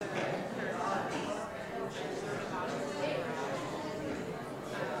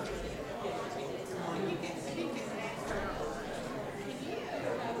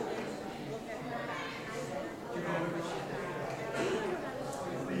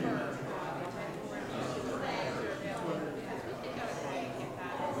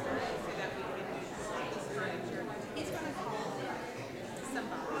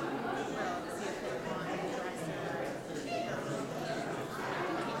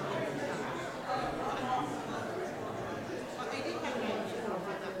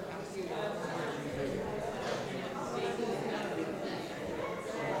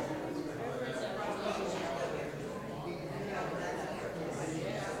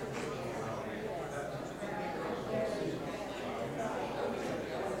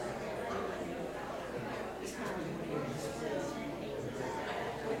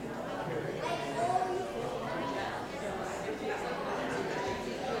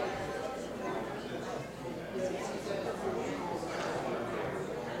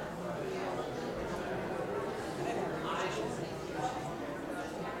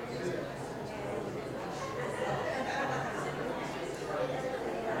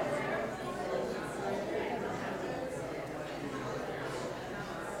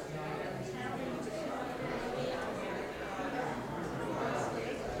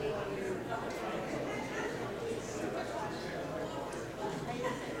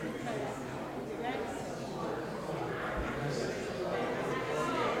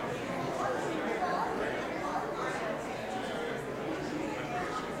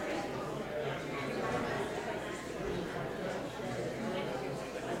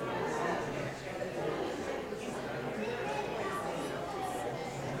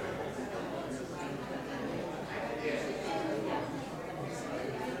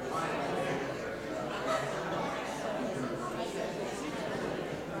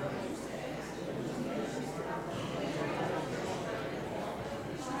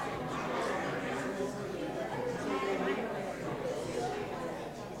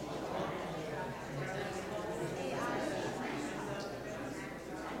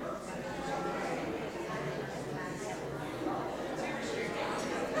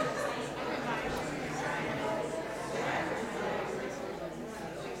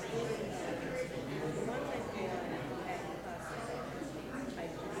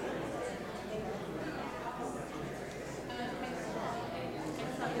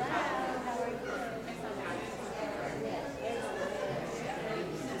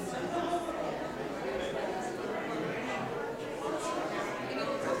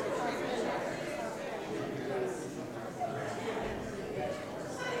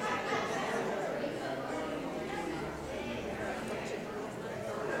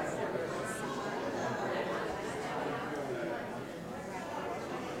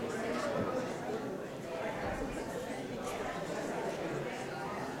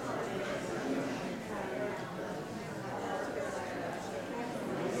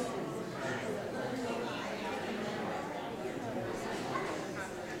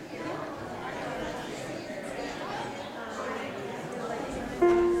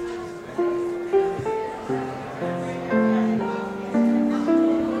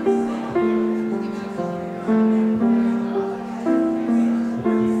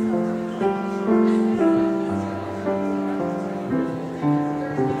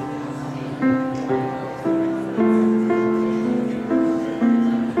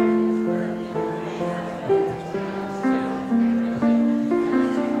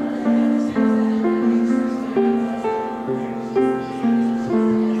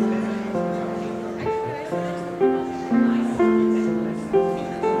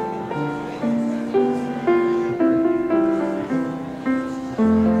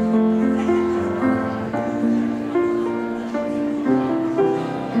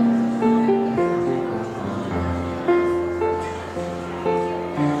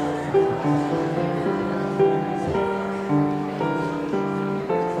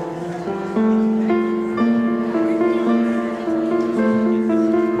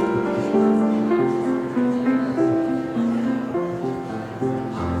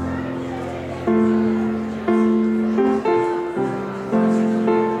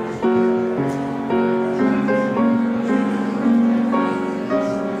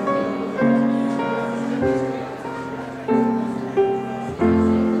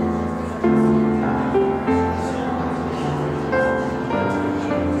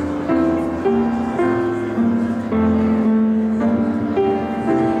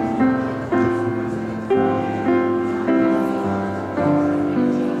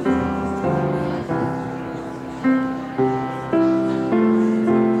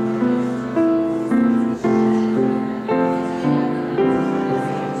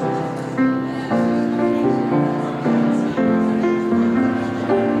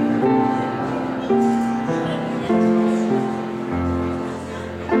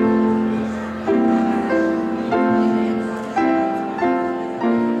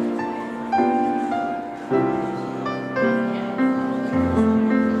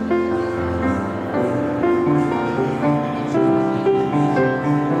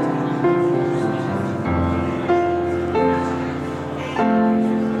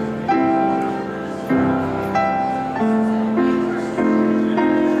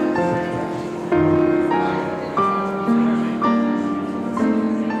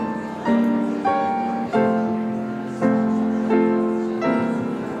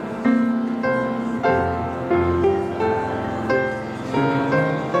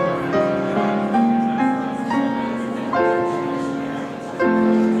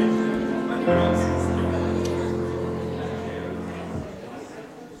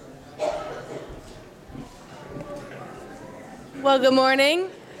Well, good morning.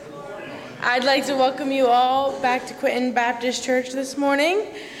 I'd like to welcome you all back to Quinton Baptist Church this morning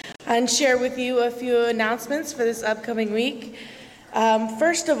and share with you a few announcements for this upcoming week.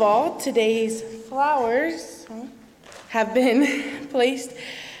 First of all, today's flowers have been placed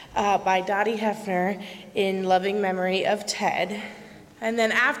by Dottie Hefner in loving memory of Ted. And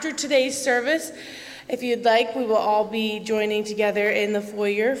then after today's service, if you'd like, we will all be joining together in the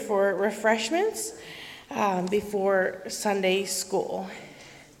foyer for refreshments before Sunday school.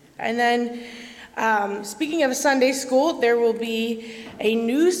 And then, speaking of Sunday school, there will be a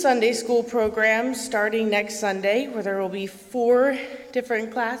new Sunday school program starting next Sunday, where there will be 4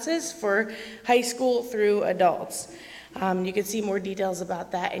 different classes for high school through adults. You can see more details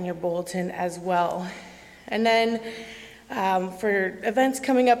about that in your bulletin as well. And then, for events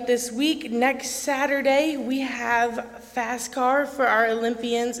coming up this week, next Saturday, we have Fast Car for our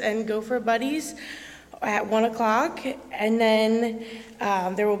Olympians and Gopher Buddies at 1 o'clock, and then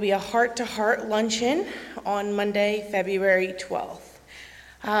there will be a heart-to-heart luncheon on Monday, February 12th.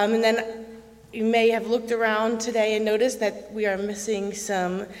 And then you may have looked around today and noticed that we are missing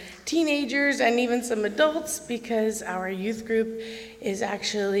some teenagers and even some adults because our youth group is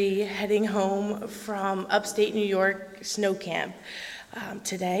actually heading home from upstate New York snow camp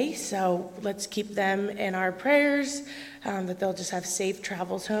today. So let's keep them in our prayers, that they'll just have safe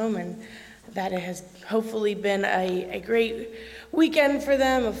travels home, and that it has hopefully been a great weekend for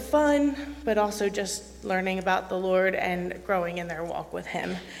them of fun, but also just learning about the Lord and growing in their walk with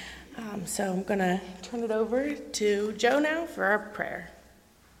Him. So I'm going to turn it over to Joe now for our prayer.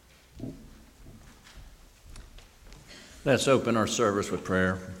 Let's open our service with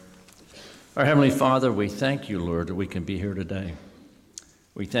prayer. Our Heavenly Father, we thank you, Lord, that we can be here today.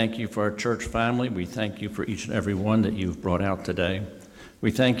 We thank you for our church family. We thank you for each and every one that you've brought out today. We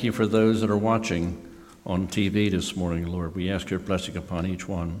thank you for those that are watching on TV this morning, Lord. We ask your blessing upon each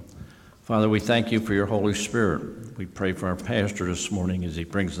one. Father, we thank you for your Holy Spirit. We pray for our pastor this morning as he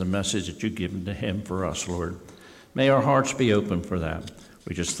brings the message that you've given to him for us, Lord. May our hearts be open for that.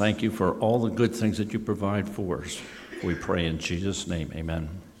 We just thank you for all the good things that you provide for us. We pray in Jesus' name, amen.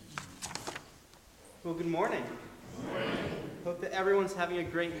 Well, good morning. Good morning. Hope that everyone's having a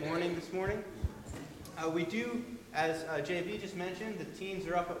great morning this morning. We do, as JV just mentioned, the teens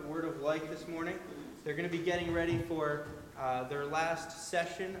are up at Word of Life this morning. They're going to be getting ready for their last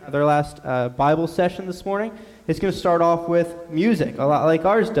session, their last Bible session this morning. It's going to start off with music, a lot like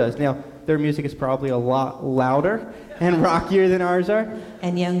ours does. Now, their music is probably a lot louder and rockier than ours are.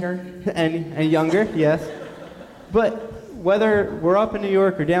 And younger. And younger, yes. But whether we're up in New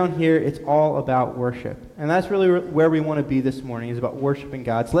York or down here, it's all about worship. And that's really where we want to be this morning, is about worshiping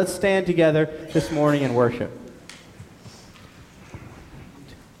God. So let's stand together this morning and worship.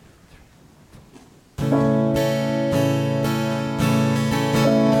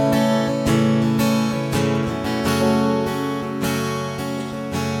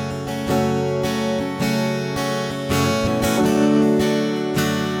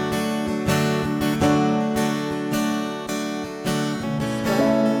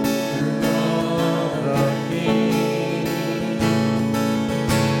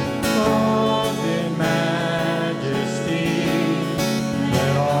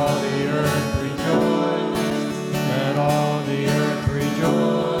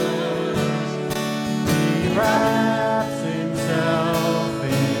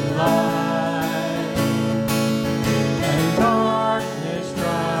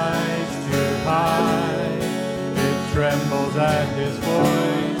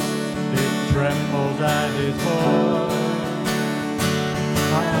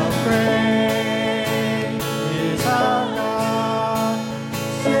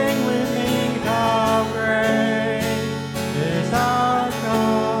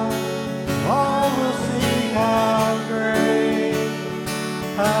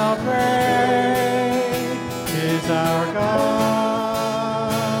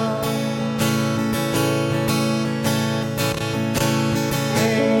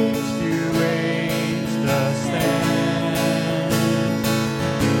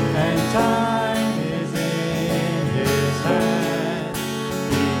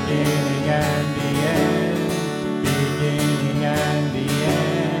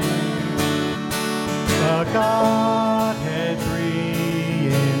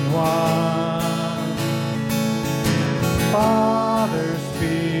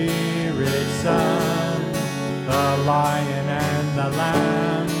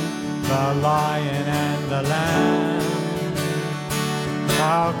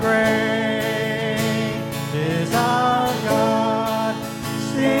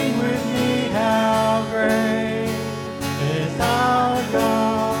 Sing with me, how great is our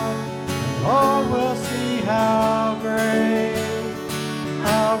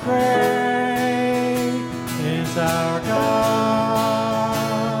is our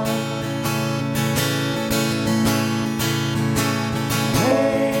God.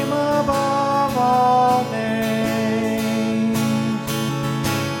 Name above all names,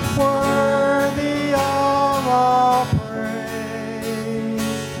 worthy of all praise.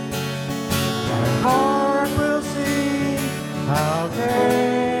 My heart will sing how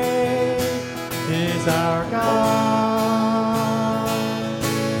great is our God.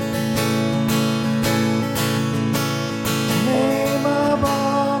 Name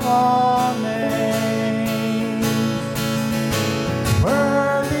above all names,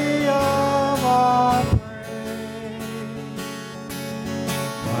 worthy of all praise.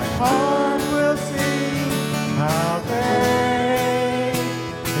 My heart will sing how great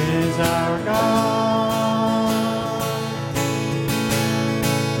is our God.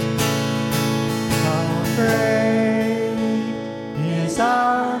 How great is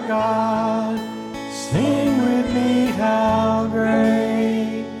our God. Sing with me, how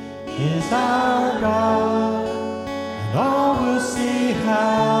great is our God. And all will see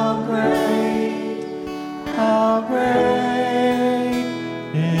how great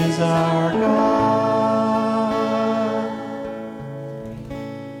is our God.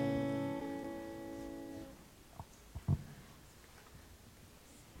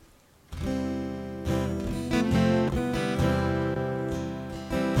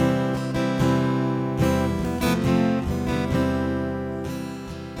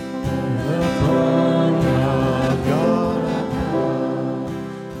 The throne of God,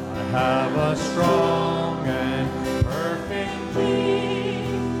 I have a strong and perfect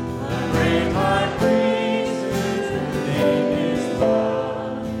King, the great high priest whose name is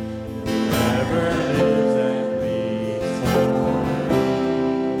love, whoever lives and leads for me.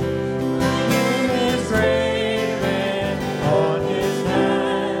 My name is graven on his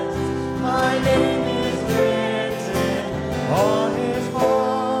hands, my name is written on his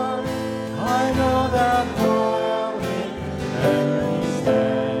heart. I know that while in heaven he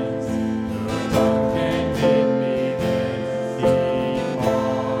stands, no tongue can bid me thence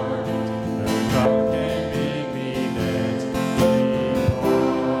depart. No tongue can bid me thence depart.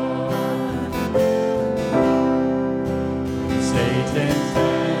 Satan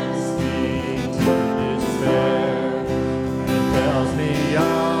tempts me to despair and tells me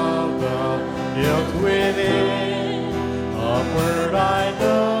of the guilt within. Upward I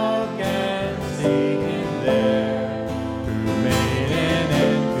look and see him there, who made an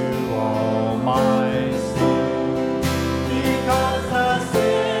end to all my sin. Because the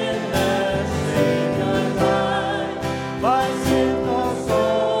sinless Savior died, my sinful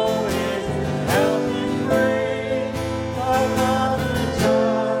soul is held in praise. I found the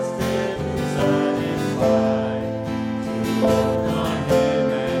justice satisfied to look on him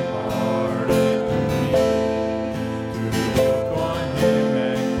and pardon me. To look on him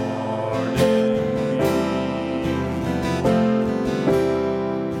and pardon me.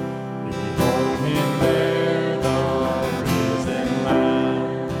 Behold him there, the risen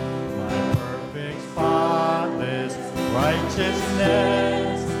Lamb, my perfect, spotless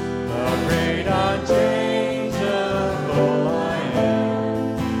righteousness, the great unchangeable I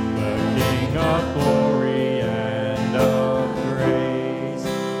am, the King of glory and of grace.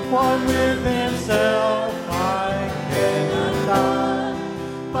 One with himself I cannot die,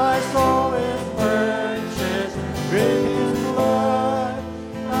 my soul is purchased with his blood.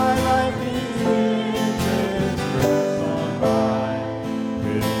 My life is hid with grace on high,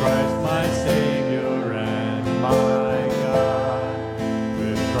 with Christ my Savior and my God,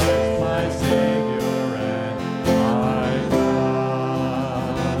 with Christ my Savior and my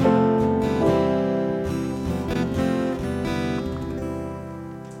God.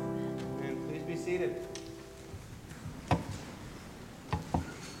 And please be seated.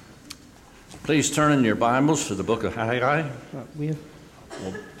 Please turn in your Bibles to the book of Haggai.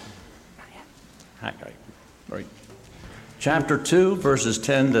 Haggai, right. Chapter 2, verses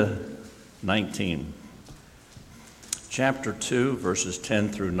 10 to 19. Chapter 2, verses 10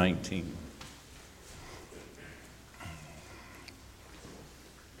 through 19.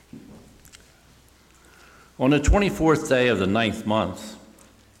 On the 24th day of the 9th month,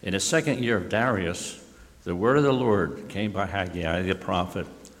 in the second year of Darius, the word of the Lord came by Haggai the prophet.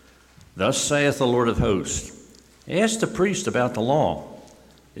 Thus saith the Lord of hosts, ask the priest about the law.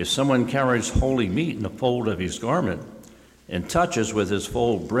 If someone carries holy meat in the fold of his garment, and touches with his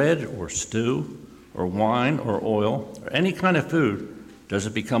fold bread or stew, or wine or oil, or any kind of food, does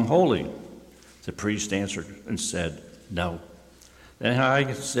it become holy? The priest answered and said, no. Then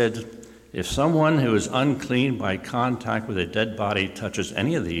Haggai said, if someone who is unclean by contact with a dead body touches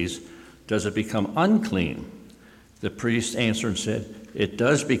any of these, does it become unclean? The priest answered and said, "It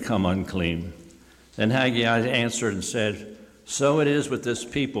does become unclean." Then Haggai answered and said, "So it is with this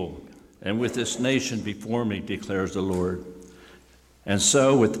people and with this nation before me, declares the Lord. And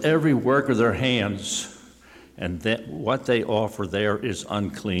so with every work of their hands, and that what they offer there is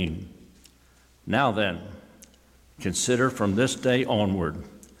unclean. Now then, consider from this day onward,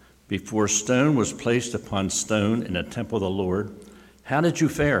 before stone was placed upon stone in the temple of the Lord, how did you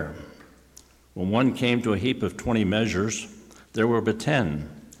fare? When one came to a heap of 20 measures, there were but 10.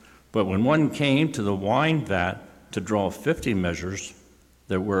 But when one came to the wine vat to draw 50 measures,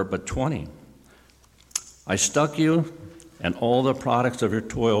 there were but 20. I struck you and all the products of your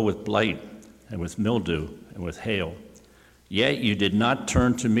toil with blight and with mildew and with hail. Yet you did not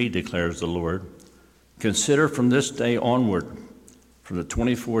turn to me, declares the Lord. Consider from this day onward, from the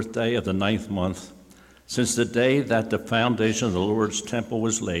 24th day of the 9th month, since the day that the foundation of the Lord's temple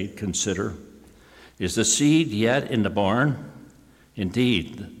was laid, consider, is the seed yet in the barn?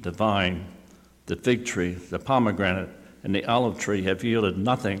 Indeed, the vine, the fig tree, the pomegranate, and the olive tree have yielded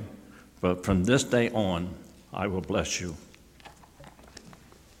nothing, but from this day on I will bless you.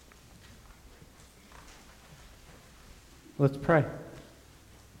 Let's pray.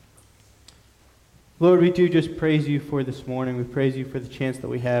 Lord, we do just praise you for this morning. We praise you for the chance that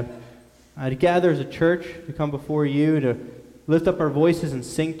we have to gather as a church, to come before you, to lift up our voices and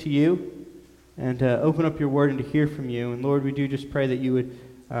sing to you, and to open up your word and to hear from you. And Lord, we do just pray that you would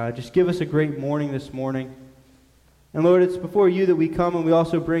just give us a great morning this morning. And Lord, it's before you that we come, and we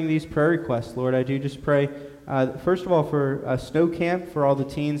also bring these prayer requests. Lord, I do just pray, first of all, for snow camp, for all the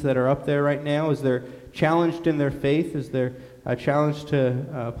teens that are up there right now, as they're challenged in their faith, as they're challenged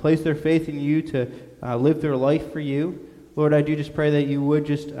to place their faith in you, to live their life for you. Lord, I do just pray that you would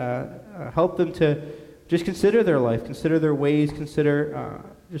just help them to just consider their life, consider their ways, consider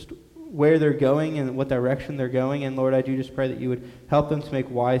just where they're going and what direction they're going. And Lord, I do just pray that you would help them to make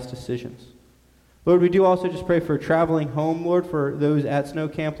wise decisions. Lord, we do also just pray for traveling home, Lord, for those at snow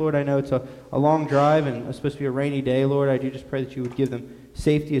camp, Lord. I know it's a long drive and it's supposed to be a rainy day, Lord. I do just pray that you would give them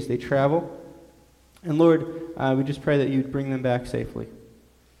safety as they travel. And Lord, we just pray that you'd bring them back safely.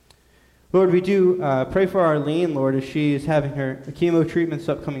 Lord, we do pray for Arlene, Lord, as she is having her chemo treatments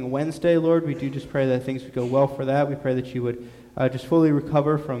upcoming Wednesday, Lord. We do just pray that things would go well for that. We pray that you would just fully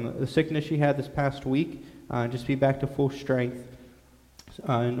recover from the sickness she had this past week, and just be back to full strength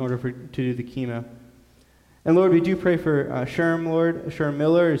in order to do the chemo. And Lord, we do pray for Sherm, Lord, Sherm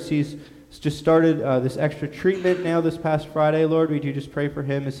Miller, as he's just started this extra treatment now this past Friday, Lord. We do just pray for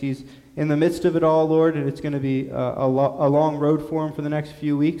him as he's in the midst of it all, Lord, and it's going to be a long road for him for the next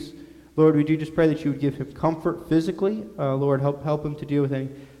few weeks. Lord, we do just pray that you would give him comfort physically. Lord, help him to deal with any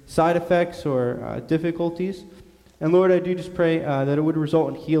side effects or difficulties. And Lord, I do just pray that it would result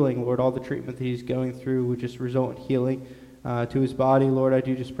in healing, Lord. All the treatment that he's going through would just result in healing to his body. Lord, I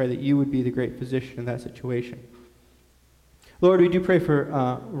do just pray that you would be the great physician in that situation. Lord, we do pray for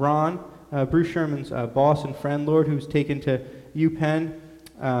Ron, Bruce Sherman's boss and friend, Lord, who's taken to UPenn.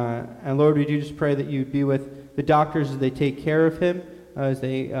 And Lord, we do just pray that you'd be with the doctors as they take care of him, as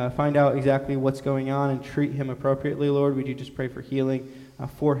they find out exactly what's going on and treat him appropriately, Lord. We do just pray for healing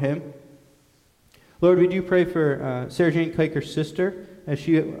for him. Lord, we do pray for Sarah Jane Kiker's sister, as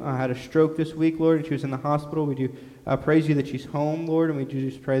she had a stroke this week, Lord, and she was in the hospital. We do praise you that she's home, Lord, and we do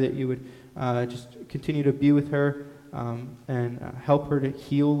just pray that you would just continue to be with her and help her to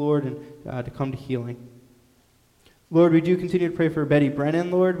heal, Lord, and to come to healing. Lord, we do continue to pray for Betty Brennan,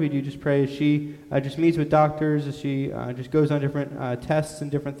 Lord. We do just pray as she just meets with doctors, as she just goes on different tests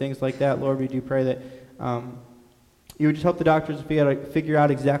and different things like that. Lord, we do pray that you would just help the doctors to figure out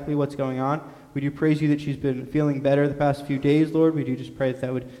exactly what's going on. We do praise you that she's been feeling better the past few days, Lord. We do just pray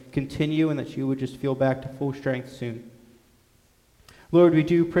that would continue and that she would just feel back to full strength soon. Lord, we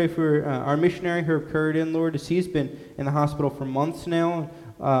do pray for our missionary, Herb Curran, Lord, as he's been in the hospital for months now.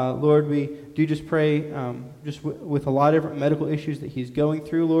 Lord, we do just pray with a lot of different medical issues that he's going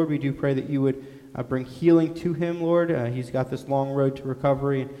through, Lord. We do pray that you would bring healing to him, Lord. He's got this long road to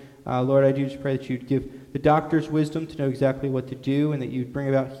recovery. And, Lord, I do just pray that you'd give the doctors wisdom to know exactly what to do and that you'd bring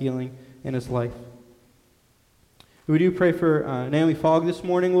about healing in his life. We do pray for Naomi Fogg this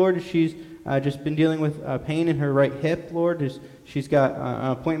morning, Lord, as she's just been dealing with pain in her right hip, Lord. As she's got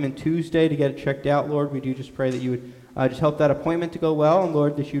an appointment Tuesday to get it checked out, Lord. We do just pray that you would just help that appointment to go well, and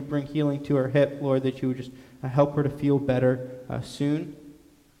Lord, that you would bring healing to her hip, Lord, that you would just help her to feel better soon.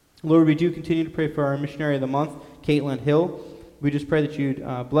 Lord, we do continue to pray for our missionary of the month, Caitlin Hill. We just pray that you'd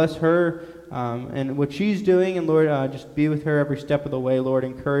bless her and what she's doing, and Lord, just be with her every step of the way, Lord.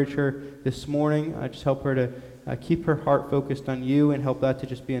 Encourage her this morning. Just help her to keep her heart focused on you and help that to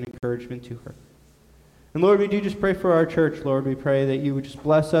just be an encouragement to her. And Lord, we do just pray for our church, Lord. We pray that you would just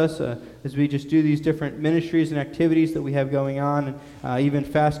bless us as we just do these different ministries and activities that we have going on, and even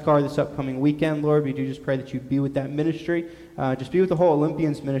Fast Car this upcoming weekend, Lord. We do just pray that you'd be with that ministry, just be with the whole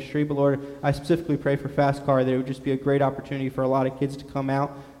Olympians ministry. But Lord, I specifically pray for Fast Car that it would just be a great opportunity for a lot of kids to come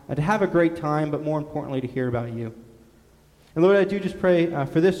out, to have a great time, but more importantly, to hear about you. And Lord, I do just pray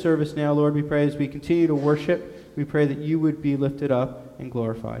for this service now, Lord. We pray as we continue to worship, we pray that you would be lifted up and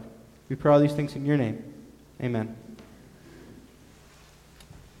glorified. We pray all these things in your name. Amen.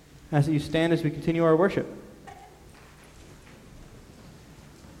 As you stand as we continue our worship.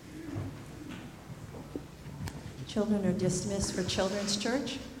 Children are dismissed for Children's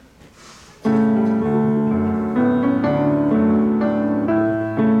Church.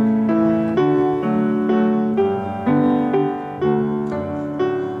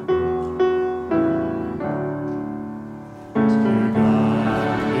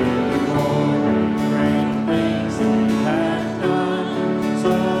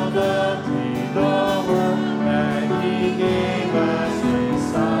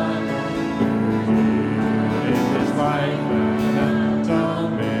 Life and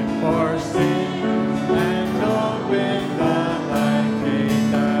atonement.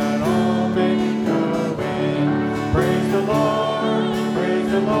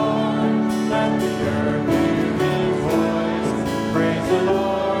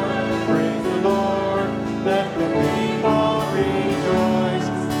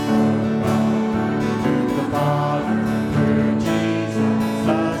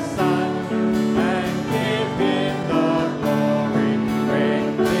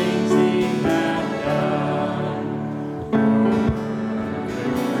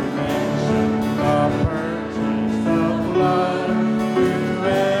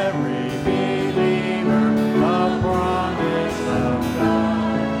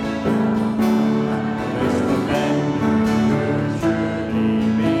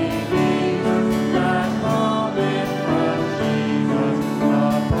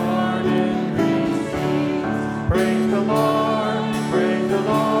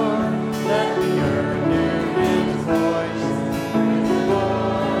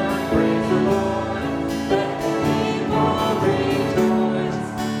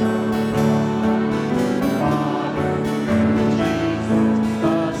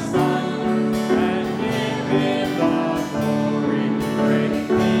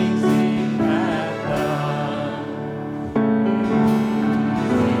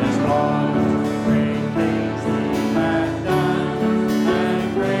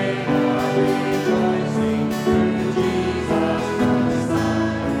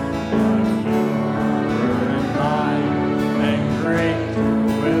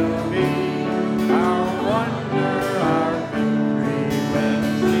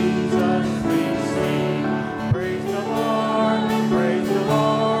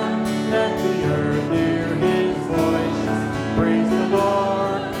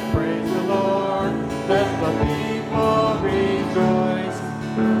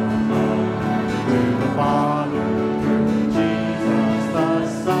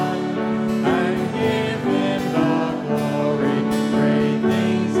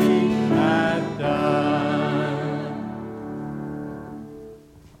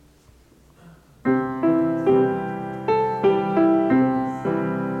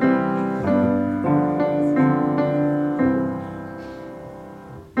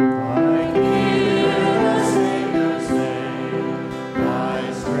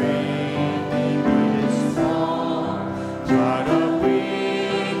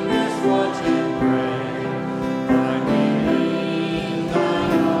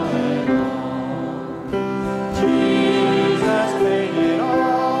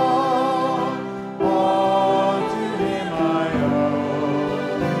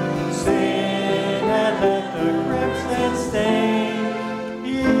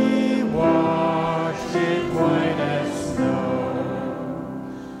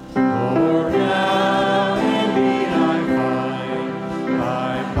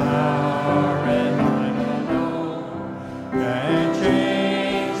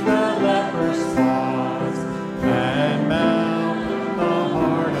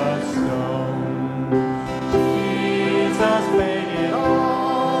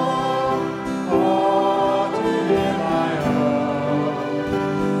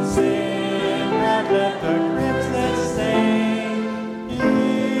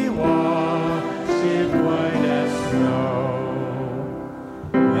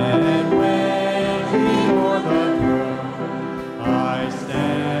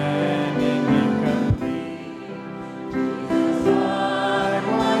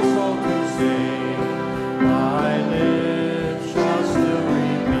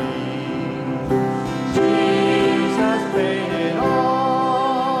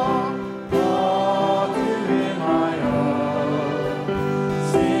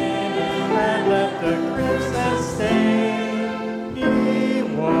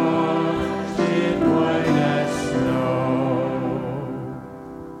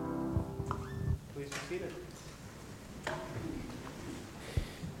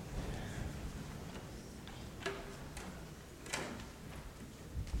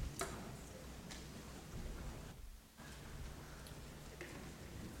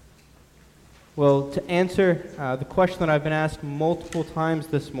 Well, to answer the question that I've been asked multiple times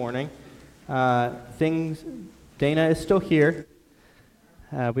this morning, Dana is still here.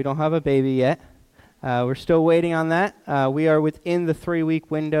 We don't have a baby yet. We're still waiting on that. We are within the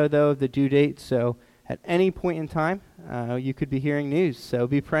 3-week window, though, of the due date, so at any point in time, you could be hearing news. So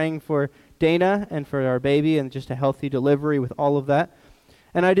be praying for Dana and for our baby and just a healthy delivery with all of that.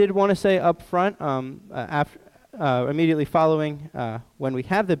 And I did want to say up front, immediately following when we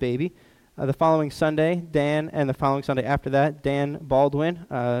have the baby, the following Sunday, Dan, and the following Sunday after that, Dan Baldwin,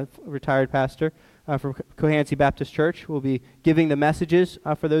 retired pastor from Cohansey Baptist Church, will be giving the messages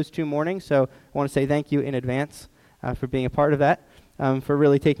for those 2 mornings. So I want to say thank you in advance for being a part of that, for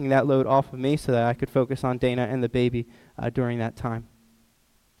really taking that load off of me so that I could focus on Dana and the baby during that time.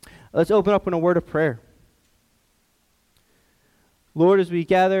 Let's open up in a word of prayer. Lord, as we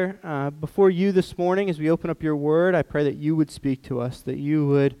gather before you this morning, as we open up your word, I pray that you would speak to us, that you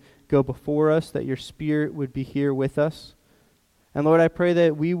would go before us, that your Spirit would be here with us. And Lord, I pray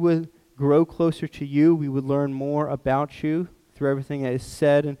that we would grow closer to you, we would learn more about you through everything that is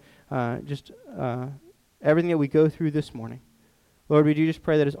said and everything that we go through this morning. Lord, we do just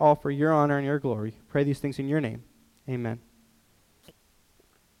pray that it's all for your honor and your glory. Pray these things in your name. Amen.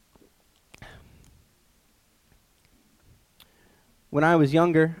 When I was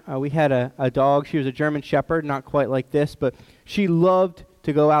younger, we had a dog. She was a German Shepherd, not quite like this, but she loved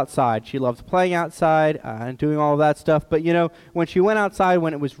to go outside. She loved playing outside and doing all of that stuff. But, you know, when she went outside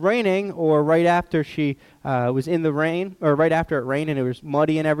when it was raining or right after she was in the rain, or right after it rained and it was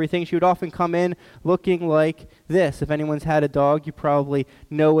muddy and everything, she would often come in looking like this. If anyone's had a dog, you probably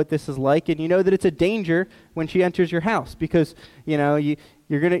know what this is like. And you know that it's a danger when she enters your house because, you know,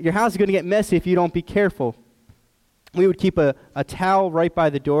 your house is going to get messy if you don't be careful. We would keep a towel right by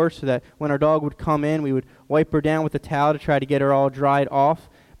the door so that when our dog would come in, we would wipe her down with the towel to try to get her all dried off.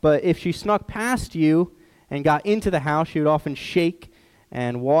 But if she snuck past you and got into the house, she would often shake,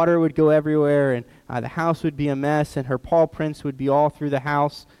 and water would go everywhere, and the house would be a mess, and her paw prints would be all through the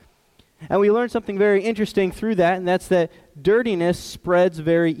house. And we learned something very interesting through that, and that's that dirtiness spreads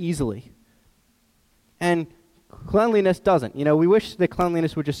very easily. And cleanliness doesn't. You know, we wish that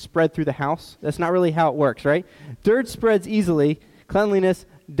cleanliness would just spread through the house. That's not really how it works, right? Dirt spreads easily, cleanliness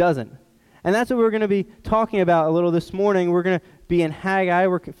doesn't. And that's what we're going to be talking about a little this morning. We're going to be in Haggai.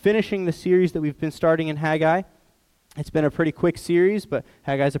 We're finishing the series that we've been starting in Haggai. It's been a pretty quick series, but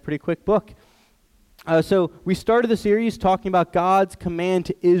Haggai's a pretty quick book. So we started the series talking about God's command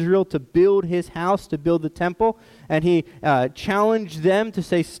to Israel to build his house, to build the temple. And he challenged them to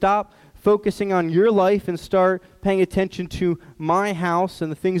say, stop focusing on your life and start paying attention to my house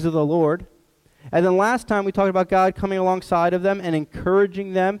and the things of the Lord. And then last time we talked about God coming alongside of them and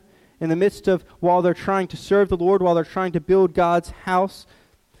encouraging them in the midst of while they're trying to serve the Lord, while they're trying to build God's house.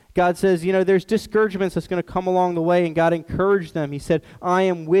 God says, you know, there's discouragements that's going to come along the way, and God encouraged them. He said, I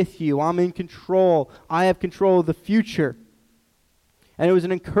am with you. I'm in control. I have control of the future. And it was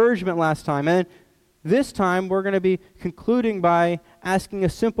an encouragement last time. And this time, we're going to be concluding by asking a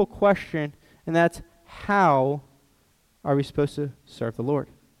simple question, and that's, how are we supposed to serve the Lord?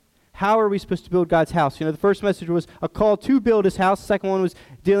 How are we supposed to build God's house? You know, the first message was a call to build his house. The second one was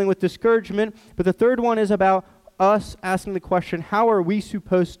dealing with discouragement. But the third one is about us asking the question, how are we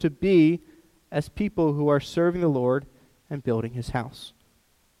supposed to be as people who are serving the Lord and building his house?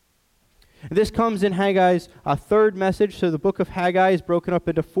 This comes in Haggai's third message. So the book of Haggai is broken up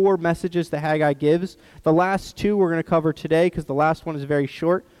into 4 messages that Haggai gives. The last 2 we're going to cover today because the last one is very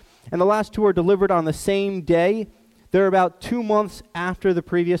short. And the last 2 are delivered on the same day. They're about 2 months after the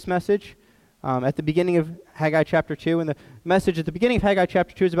previous message at the beginning of Haggai chapter 2. And the message at the beginning of Haggai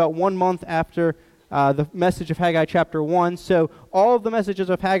chapter 2 is about 1 month after the message of Haggai chapter 1. So all of the messages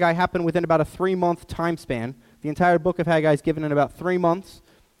of Haggai happen within about a 3-month time span. The entire book of Haggai is given in about 3 months.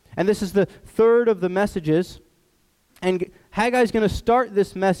 And this is the third of the messages. And Haggai is going to start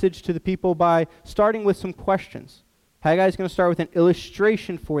this message to the people by starting with some questions. Haggai is going to start with an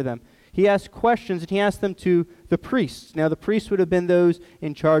illustration for them. He asks questions, and he asks them to the priests. Now, the priests would have been those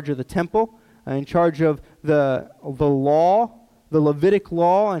in charge of the temple, in charge of the law, the Levitic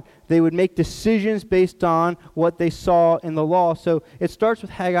law, and they would make decisions based on what they saw in the law. So it starts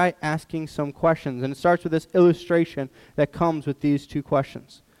with Haggai asking some questions, and it starts with this illustration that comes with these 2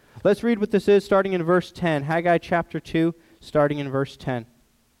 questions. Let's read what this is, starting in verse 10. Haggai chapter 2, starting in verse 10.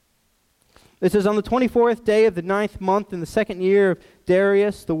 It says, on the 24th day of the 9th month in the 2nd year of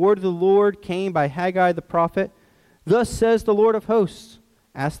Darius, the word of the Lord came by Haggai the prophet. Thus says the Lord of hosts,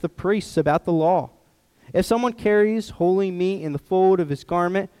 ask the priests about the law. If someone carries holy meat in the fold of his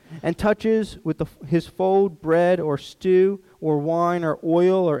garment and touches with his fold bread or stew or wine or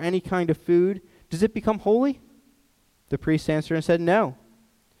oil or any kind of food, does it become holy? The priest answered and said, no.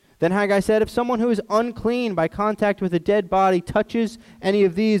 Then Haggai said, if someone who is unclean by contact with a dead body touches any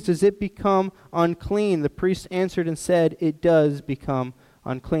of these, does it become unclean? The priest answered and said, it does become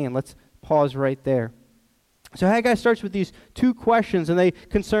unclean. Let's pause right there. So Haggai starts with these two questions, and they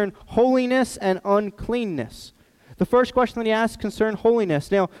concern holiness and uncleanness. The first question that he asks concerns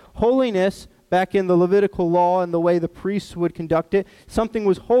holiness. Now, holiness, back in the Levitical law and the way the priests would conduct it, something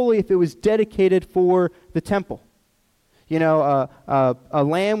was holy if it was dedicated for the temple. You know, a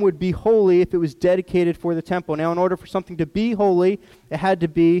lamb would be holy if it was dedicated for the temple. Now, in order for something to be holy, it had to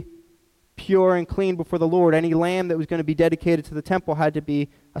be pure and clean before the Lord. Any lamb that was going to be dedicated to the temple had to be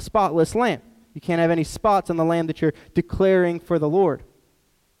a spotless lamb. You can't have any spots on the lamb that you're declaring for the Lord.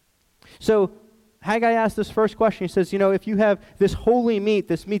 So Haggai asked this first question. He says, you know, if you have this holy meat,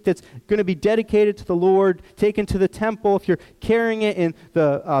 this meat that's going to be dedicated to the Lord, taken to the temple, if you're carrying it in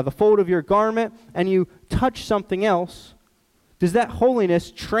the fold of your garment and you touch something else, does that holiness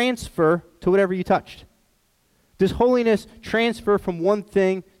transfer to whatever you touched? Does holiness transfer from one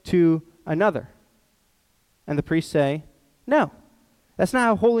thing to another? And the priests say, no. That's not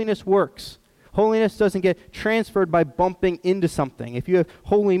how holiness works. Holiness doesn't get transferred by bumping into something. If you have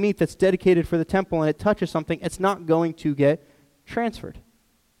holy meat that's dedicated for the temple and it touches something, it's not going to get transferred.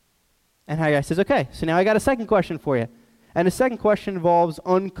 And Haggai says, okay, so now I got a second question for you. And the second question involves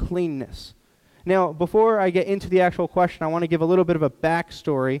uncleanness. Now, before I get into the actual question, I want to give a little bit of a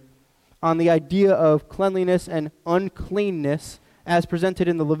backstory on the idea of cleanliness and uncleanness as presented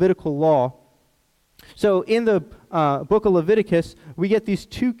in the Levitical law. So in the book of Leviticus, we get these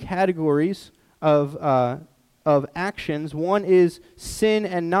two categories of actions. One is sin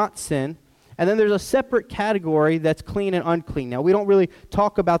and not sin. And then there's a separate category that's clean and unclean. Now, we don't really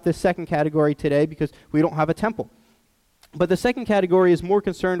talk about this second category today because we don't have a temple. But the second category is more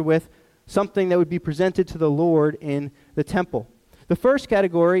concerned with something that would be presented to the Lord in the temple. The first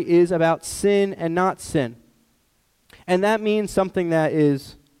category is about sin and not sin. And that means something that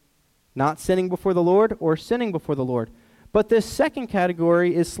is not sinning before the Lord or sinning before the Lord. But this second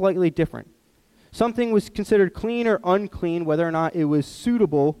category is slightly different. Something was considered clean or unclean whether or not it was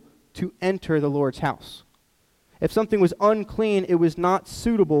suitable to enter the Lord's house. If something was unclean, it was not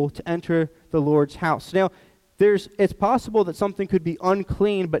suitable to enter the Lord's house. Now, it's possible that something could be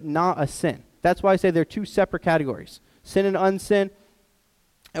unclean but not a sin. That's why I say they're two separate categories. Sin and unsin,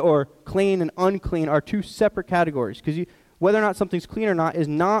 or clean and unclean, are two separate categories, because whether or not something's clean or not is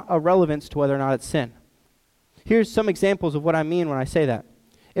not a relevance to whether or not it's sin. Here's some examples of what I mean when I say that.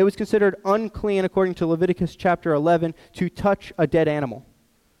 It was considered unclean, according to Leviticus chapter 11, to touch a dead animal.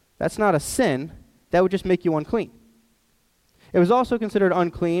 That's not a sin. That would just make you unclean. It was also considered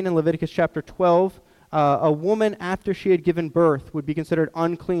unclean in Leviticus chapter 12. A woman, after she had given birth, would be considered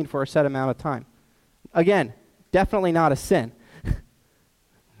unclean for a set amount of time. Again, definitely not a sin.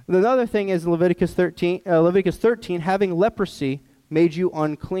 Another thing is Leviticus 13, having leprosy made you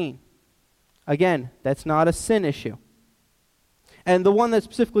unclean. Again, that's not a sin issue. And the one that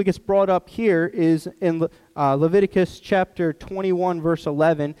specifically gets brought up here is in Leviticus chapter 21, verse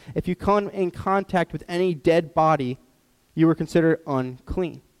 11. If you come in contact with any dead body, you were considered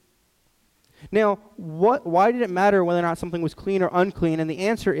unclean. Now, why did it matter whether or not something was clean or unclean? And the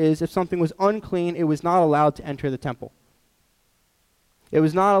answer is, if something was unclean, it was not allowed to enter the temple. It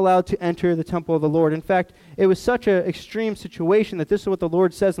was not allowed to enter the temple of the Lord. In fact, it was such an extreme situation that this is what the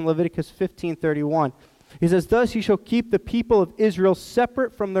Lord says in Leviticus 15:31. He says, thus he shall keep the people of Israel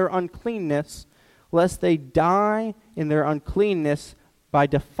separate from their uncleanness, lest they die in their uncleanness by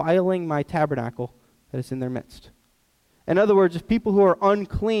defiling my tabernacle that is in their midst. In other words, if people who are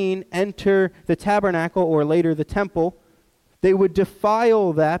unclean enter the tabernacle or later the temple, they would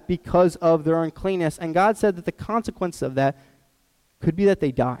defile that because of their uncleanness. And God said that the consequence of that could be that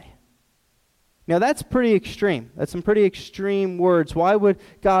they die. Now that's pretty extreme. That's some pretty extreme words. Why would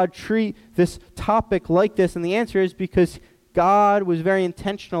God treat this topic like this? And the answer is because God was very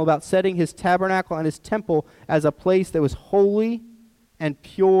intentional about setting his tabernacle and his temple as a place that was holy and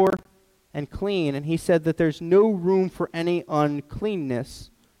pure and clean. And he said that there's no room for any uncleanness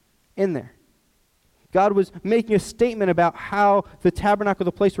in there. God was making a statement about how the tabernacle,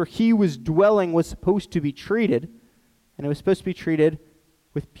 the place where he was dwelling, was supposed to be treated. And it was supposed to be treated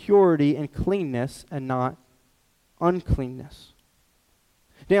with purity and cleanness and not uncleanness.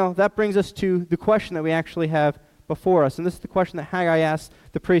 Now, that brings us to the question that we actually have before us. And this is the question that Haggai asked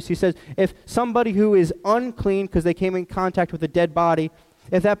the priest. He says, if somebody who is unclean because they came in contact with a dead body,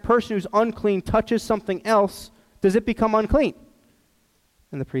 if that person who's unclean touches something else, does it become unclean?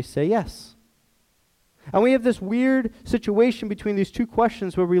 And the priests say yes. And we have this weird situation between these two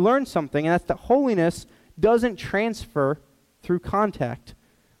questions where we learn something, and that's that holiness doesn't transfer through contact,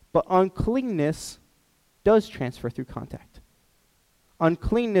 but uncleanness does transfer through contact.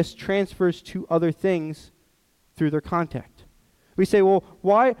 Uncleanness transfers to other things through their contact. We say, well,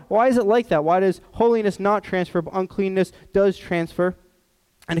 why is it like that? Why does holiness not transfer, but uncleanness does transfer?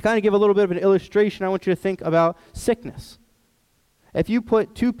 And to kind of give a little bit of an illustration, I want you to think about sickness. If you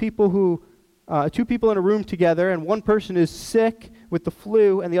put two people in a room together, and one person is sick with the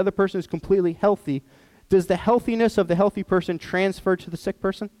flu and the other person is completely healthy, does the healthiness of the healthy person transfer to the sick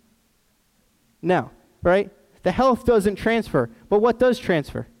person? No, right? The health doesn't transfer, but what does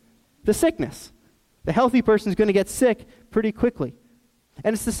transfer? The sickness. The healthy person is going to get sick pretty quickly.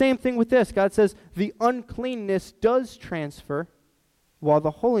 And it's the same thing with this. God says the uncleanness does transfer, while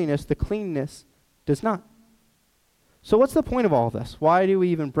the holiness, the cleanness, does not. So what's the point of all of this? Why do we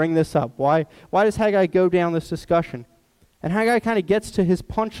even bring this up? Why does Haggai go down this discussion? And Haggai kind of gets to his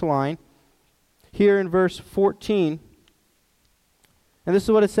punchline here in verse 14. And this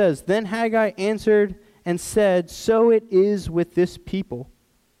is what it says. Then Haggai answered and said, so it is with this people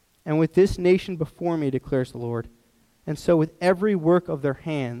and with this nation before me, declares the Lord. And so with every work of their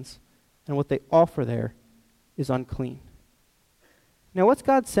hands and what they offer there is unclean. Now what's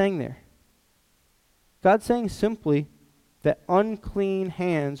God saying there? God's saying simply that unclean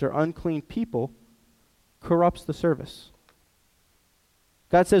hands or unclean people corrupts the service.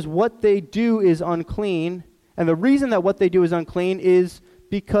 God says what they do is unclean, and the reason that what they do is unclean is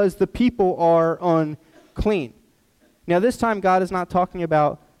because the people are unclean. Now this time God is not talking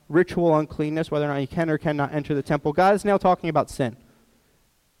about ritual uncleanness, whether or not you can or cannot enter the temple. God is now talking about sin.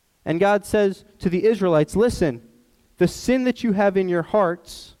 And God says to the Israelites, listen, the sin that you have in your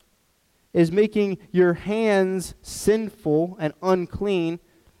hearts is making your hands sinful and unclean,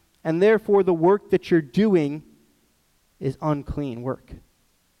 and therefore the work that you're doing is unclean work.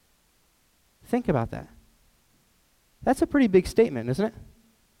 Think about that. That's a pretty big statement, isn't it?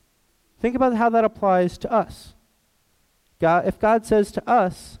 Think about how that applies to us. If God says to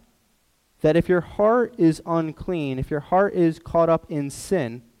us that if your heart is unclean, if your heart is caught up in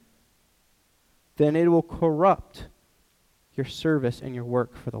sin, then it will corrupt your service and your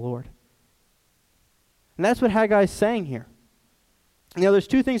work for the Lord. And that's what Haggai is saying here. Now, there's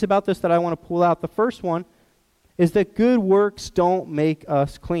two things about this that I want to pull out. The first one is that good works don't make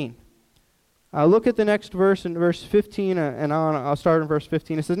us clean. Look at the next verse, in verse 15 and on. I'll start in verse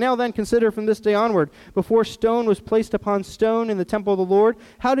 15. It says, now then, consider from this day onward, before stone was placed upon stone in the temple of the Lord,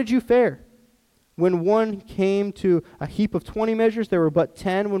 how did you fare? When one came to a heap of 20 measures, there were but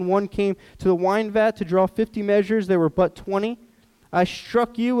 10. When one came to the wine vat to draw 50 measures, there were but 20. I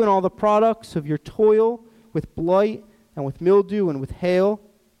struck you in all the products of your toil with blight and with mildew and with hail,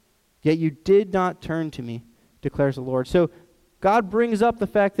 yet you did not turn to me, declares the Lord. So God brings up the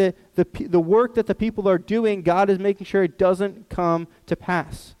fact that the work that the people are doing, God is making sure it doesn't come to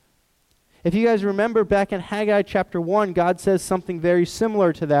pass. If you guys remember back in Haggai chapter 1, God says something very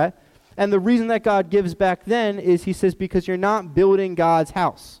similar to that. And the reason that God gives back then is he says, because you're not building God's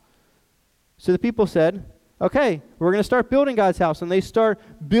house. So the people said, okay, we're going to start building God's house. And they start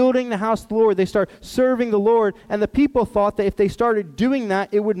building the house of the Lord. They start serving the Lord. And the people thought that if they started doing that,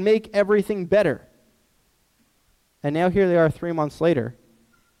 it would make everything better. And now here they are 3 months later.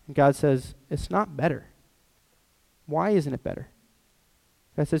 And God says, it's not better. Why isn't it better?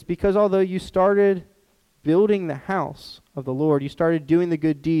 God says, because although you started building the house of the Lord, you started doing the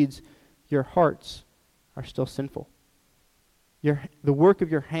good deeds, your hearts are still sinful. The work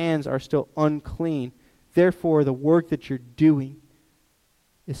of your hands are still unclean. Therefore, the work that you're doing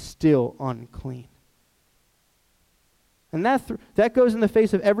is still unclean. And that goes in the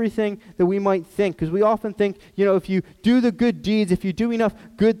face of everything that we might think, because we often think, if you do the good deeds, if you do enough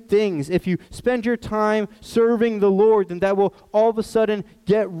good things, if you spend your time serving the Lord, then that will all of a sudden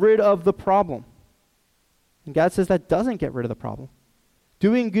get rid of the problem. And God says that doesn't get rid of the problem.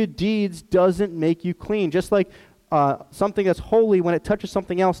 Doing good deeds doesn't make you clean. Just like something that's holy, when it touches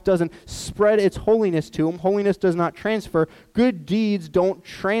something else, doesn't spread its holiness to them. Holiness does not transfer. Good deeds don't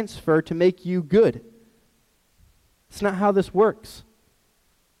transfer to make you good. It's not how this works.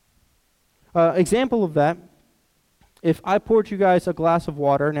 Example of that, if I poured you guys a glass of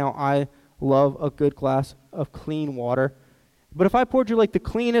water, now I love a good glass of clean water, but if I poured you like the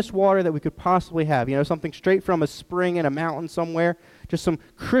cleanest water that we could possibly have, something straight from a spring in a mountain somewhere, just some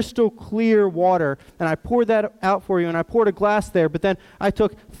crystal clear water, and I poured that out for you, and I poured a glass there, but then I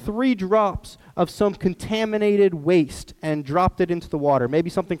took 3 drops of some contaminated waste and dropped it into the water, maybe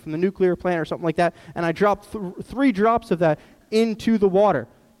something from the nuclear plant or something like that, and I dropped 3 drops of that into the water,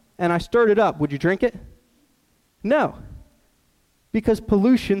 and I stirred it up. Would you drink it? No, because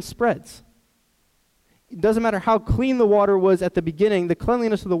pollution spreads. It doesn't matter how clean the water was at the beginning, the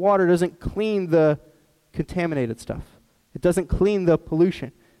cleanliness of the water doesn't clean the contaminated stuff. It doesn't clean the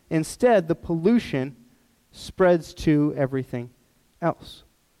pollution. Instead, the pollution spreads to everything else.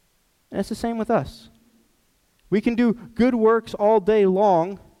 And it's the same with us. We can do good works all day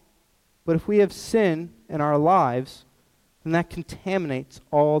long, but if we have sin in our lives, then that contaminates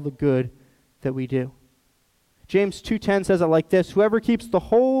all the good that we do. James 2:10 says it like this: whoever keeps the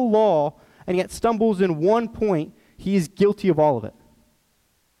whole law and yet stumbles in one point, he is guilty of all of it.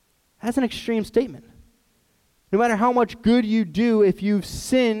 That's an extreme statement. No matter how much good you do, if you've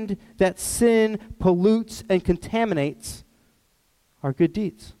sinned, that sin pollutes and contaminates our good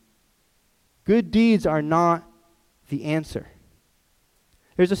deeds. Good deeds are not the answer.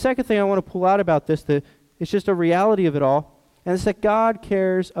 There's a second thing I want to pull out about this that it's just a reality of it all, and it's that God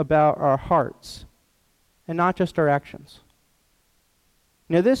cares about our hearts and not just our actions.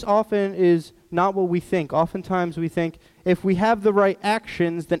 Now, this often is not what we think. Oftentimes we think if we have the right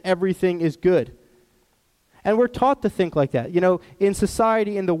actions, then everything is good. And we're taught to think like that. You know, in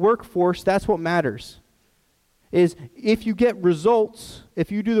society, in the workforce, that's what matters. Is if you get results,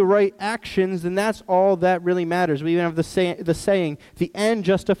 if you do the right actions, then that's all that really matters. We even have the saying, the end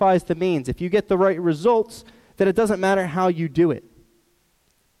justifies the means. If you get the right results, then it doesn't matter how you do it.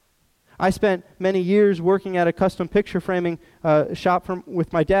 I spent many years working at a custom picture framing shop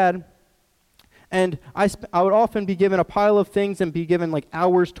with my dad, and I would often be given a pile of things and be given like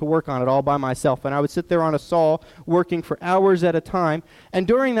hours to work on it all by myself. And I would sit there on a saw working for hours at a time. And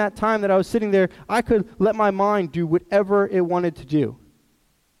during that time that I was sitting there, I could let my mind do whatever it wanted to do.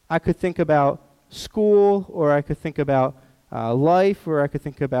 I could think about school, or I could think about life, or I could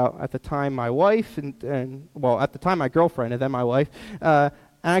think about, at the time, my wife, and at the time, my girlfriend, and then my wife. And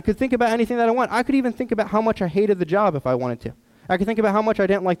I could think about anything that I want. I could even think about how much I hated the job if I wanted to. I could think about how much I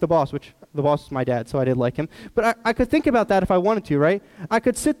didn't like the boss, which the boss is my dad, so I did like him. But I could think about that if I wanted to, right? I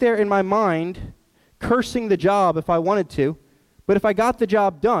could sit there in my mind cursing the job if I wanted to, but if I got the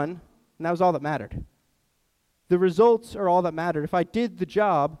job done, then that was all that mattered. The results are all that mattered. If I did the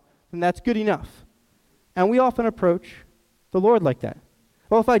job, then that's good enough. And we often approach the Lord like that.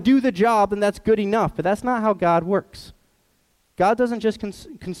 Well, if I do the job, then that's good enough, but that's not how God works. God doesn't just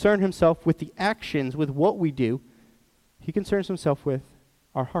concern himself with the actions, with what we do. He concerns himself with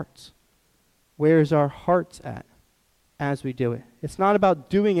our hearts. Where is our hearts at as we do it? It's not about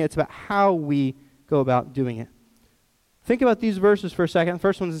doing it, it's about how we go about doing it. Think about these verses for a second. The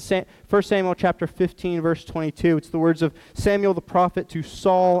first one is 1 Samuel chapter 15, verse 22. It's the words of Samuel the prophet to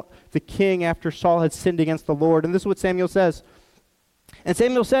Saul the king after Saul had sinned against the Lord. And this is what Samuel says. And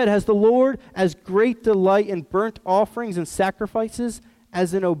Samuel said, "Has the Lord as great delight in burnt offerings and sacrifices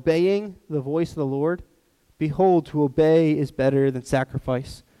as in obeying the voice of the Lord? Behold, to obey is better than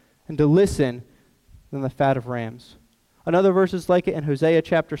sacrifice, and to listen than the fat of rams." Another verse is like it in Hosea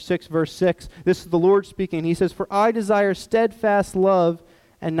chapter 6, verse 6. This is the Lord speaking. He says, "For I desire steadfast love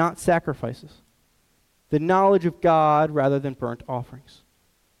and not sacrifices, the knowledge of God rather than burnt offerings."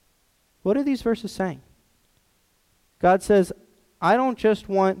 What are these verses saying? God says, I don't just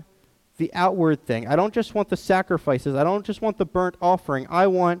want the outward thing. I don't just want the sacrifices. I don't just want the burnt offering. I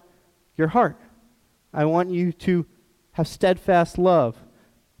want your heart. I want you to have steadfast love,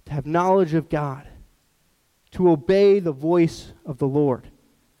 to have knowledge of God, to obey the voice of the Lord.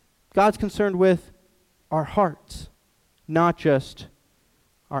 God's concerned with our hearts, not just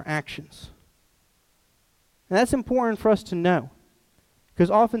our actions. And that's important for us to know, because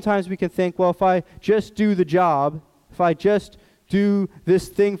oftentimes we can think, well, if I just do the job, if I just do this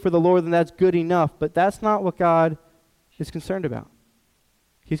thing for the Lord, then that's good enough. But that's not what God is concerned about.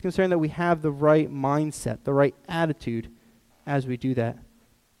 He's concerned that we have the right mindset, the right attitude as we do that.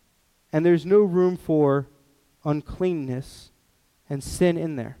 And there's no room for uncleanness and sin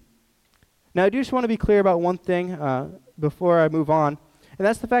in there. Now, I do just want to be clear about one thing before I move on, and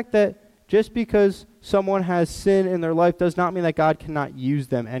that's the fact that just because someone has sin in their life does not mean that God cannot use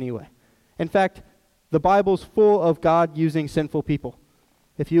them anyway. In fact, the Bible's full of God using sinful people.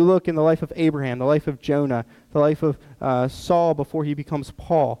 If you look in the life of Abraham, the life of Jonah, the life of Saul before he becomes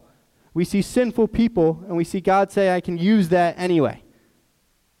Paul, we see sinful people, and we see God say, I can use that anyway.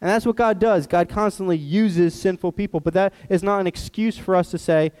 And that's what God does. God constantly uses sinful people, but that is not an excuse for us to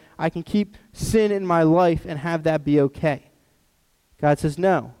say, I can keep sin in my life and have that be okay. God says,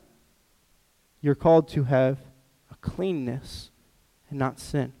 no. You're called to have a cleanness and not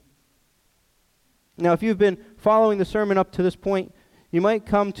sin. Now, if you've been following the sermon up to this point, you might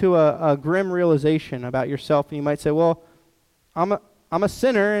come to a grim realization about yourself, and you might say, well, I'm a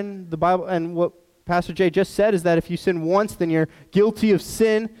sinner, and the Bible and what Pastor Jay just said is that if you sin once, then you're guilty of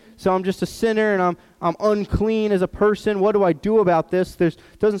sin. So I'm just a sinner and I'm unclean as a person. What do I do about this? There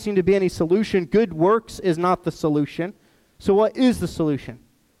doesn't seem to be any solution. Good works is not the solution. So what is the solution?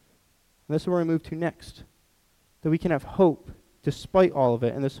 And this is where we move to next. That we can have hope despite all of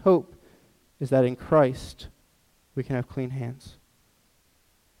it. And this hope is that in Christ we can have clean hands.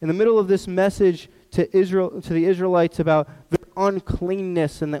 In the middle of this message to the Israelites about their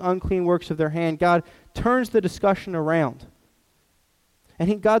uncleanness and the unclean works of their hand, God turns the discussion around.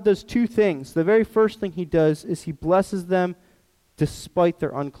 And God does two things. The very first thing he does is he blesses them despite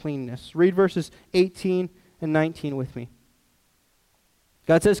their uncleanness. Read verses 18 and 19 with me.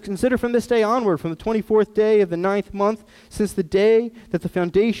 God says, "Consider from this day onward, from the 24th day of the 9th month, since the day that the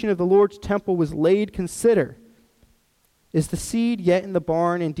foundation of the Lord's temple was laid, consider. Is the seed yet in the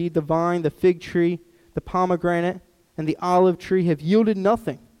barn? Indeed, the vine, the fig tree, the pomegranate, and the olive tree have yielded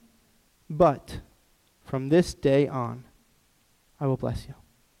nothing. But from this day on, I will bless you."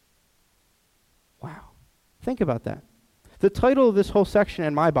 Wow. Think about that. The title of this whole section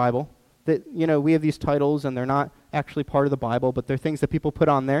in my Bible, that, we have these titles and they're not actually part of the Bible, but they're things that people put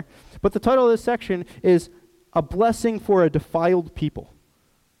on there. But the title of this section is "A Blessing for a Defiled People."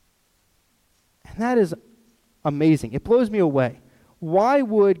 And that is amazing. It blows me away. Why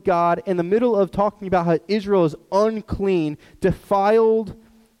would God, in the middle of talking about how Israel is unclean, defiled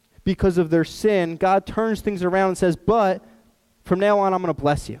because of their sin, God turns things around and says, "But from now on, I'm going to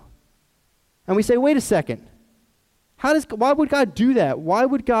bless you." And we say, wait a second. Why would God do that? Why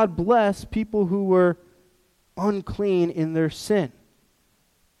would God bless people who were unclean in their sin?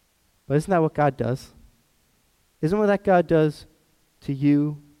 But isn't that what God does? Isn't what God does to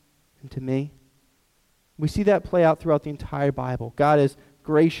you and to me? We see that play out throughout the entire Bible. God is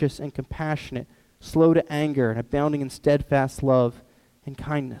gracious and compassionate, slow to anger, and abounding in steadfast love and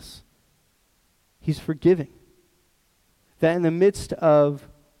kindness. He's forgiving. That in the midst of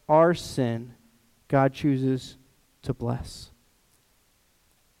our sin, God chooses to bless.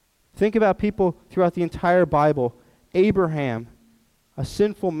 Think about people throughout the entire Bible. Abraham, a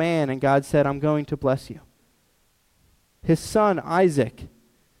sinful man, and God said, "I'm going to bless you." His son, Isaac,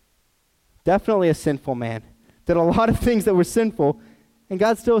 definitely a sinful man, did a lot of things that were sinful, and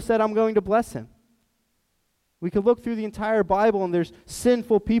God still said, "I'm going to bless him." We could look through the entire Bible, and there's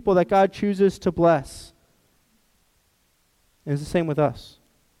sinful people that God chooses to bless. And it's the same with us.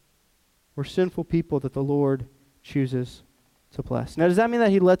 We're sinful people that the Lord chooses to bless. Now, does that mean that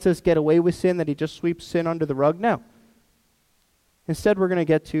he lets us get away with sin, that he just sweeps sin under the rug? No. Instead, we're going to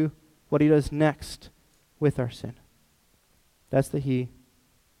get to what he does next with our sin. That's that he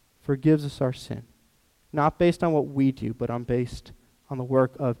forgives us our sin, not based on what we do, but based on the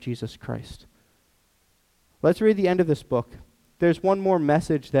work of Jesus Christ. Let's read the end of this book. There's one more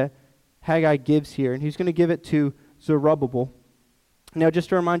message that Haggai gives here, and he's going to give it to Zerubbabel. Now, just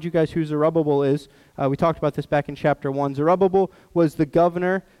to remind you guys who Zerubbabel is, we talked about this back in chapter 1. Zerubbabel was the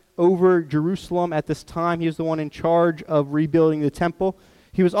governor over Jerusalem at this time. He was the one in charge of rebuilding the temple.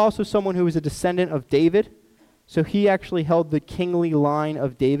 He was also someone who was a descendant of David. So he actually held the kingly line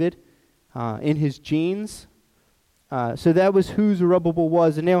of David in his genes. So that was who Zerubbabel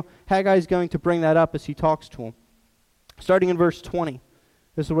was. And now Haggai is going to bring that up as he talks to him. Starting in verse 20,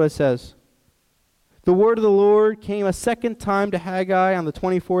 this is what it says. "The word of the Lord came a second time to Haggai on the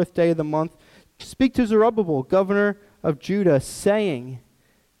 24th day of the month. Speak to Zerubbabel, governor of Judah, saying,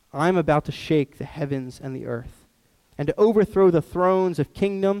 I am about to shake the heavens and the earth, and to overthrow the thrones of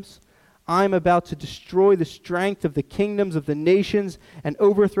kingdoms. I am about to destroy the strength of the kingdoms of the nations, and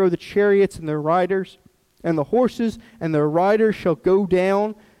overthrow the chariots and their riders, and the horses and their riders shall go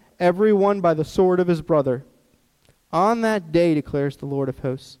down, every one by the sword of his brother. On that day, declares the Lord of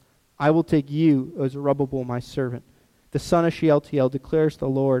hosts, I will take you, O Zerubbabel, my servant, the son of Shealtiel, declares the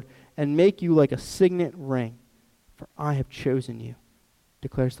Lord, and make you like a signet ring, for I have chosen you,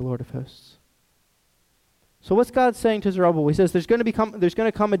 declares the Lord of hosts." So what's God saying to Zerubbabel? He says, there's going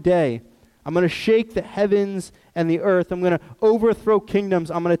to come a day. I'm going to shake the heavens and the earth. I'm going to overthrow kingdoms.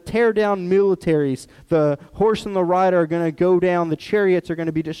 I'm going to tear down militaries. The horse and the rider are going to go down. The chariots are going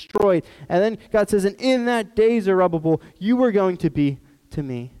to be destroyed. And then God says, and in that day, Zerubbabel, you are going to be to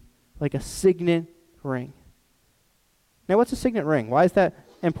me like a signet ring. Now, what's a signet ring? Why is that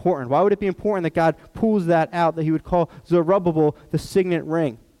important? Why would it be important that God pulls that out, that he would call Zerubbabel the signet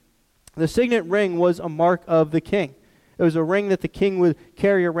ring? The signet ring was a mark of the king. It was a ring that the king would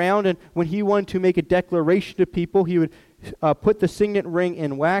carry around, and when he wanted to make a declaration to people, he would put the signet ring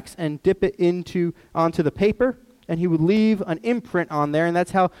in wax and dip it onto the paper, and he would leave an imprint on there, and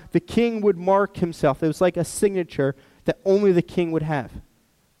that's how the king would mark himself. It was like a signature that only the king would have.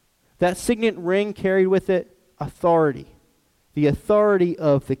 That signet ring carried with it authority, the authority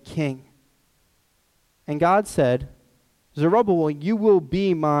of the king. And God said, Zerubbabel, you will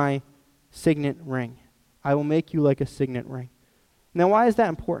be my signet ring. I will make you like a signet ring. Now, why is that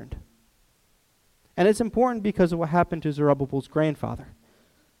important? And it's important because of what happened to Zerubbabel's grandfather.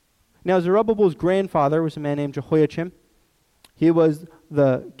 Now, Zerubbabel's grandfather was a man named Jehoiakim. He was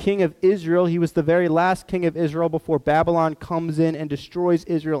the king of Israel. He was the very last king of Israel before Babylon comes in and destroys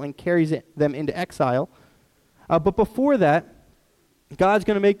Israel and carries them into exile. But before that, God's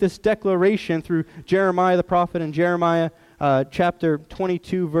going to make this declaration through Jeremiah the prophet in Jeremiah chapter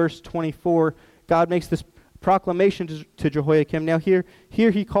 22, verse 24. God makes this proclamation to Jehoiakim. Now here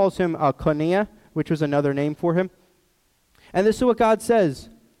he calls him Coniah, which was another name for him. And this is what God says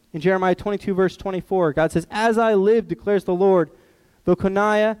in Jeremiah 22, verse 24. God says, "As I live, declares the Lord, though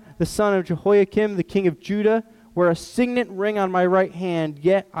Coniah, the son of Jehoiakim, the king of Judah, were a signet ring on my right hand,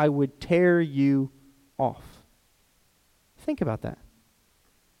 yet I would tear you off." Think about that.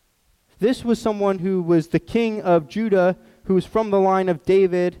 This was someone who was the king of Judah, who was from the line of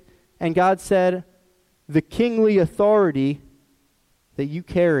David, and God said, the kingly authority that you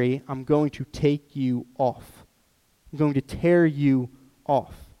carry, I'm going to take you off. I'm going to tear you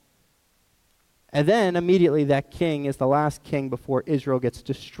off. And then immediately that king is the last king before Israel gets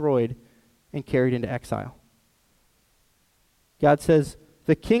destroyed and carried into exile. God says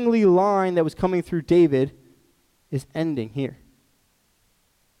the kingly line that was coming through David is ending here.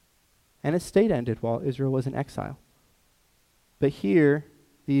 And it stayed ended while Israel was in exile. But here,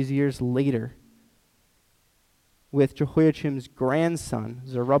 these years later, with Jehoiakim's grandson,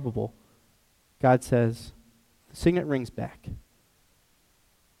 Zerubbabel, God says, the signet ring's back.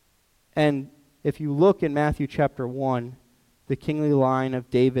 And if you look in Matthew chapter 1, the kingly line of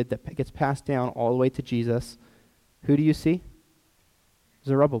David that gets passed down all the way to Jesus, who do you see?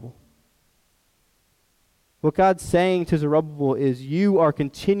 Zerubbabel. What God's saying to Zerubbabel is, you are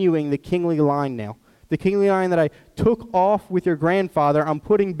continuing the kingly line now. The kingly line that I took off with your grandfather, I'm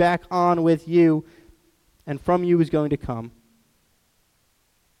putting back on with you, and from you is going to come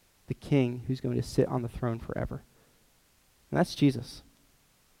the king who's going to sit on the throne forever. And that's Jesus.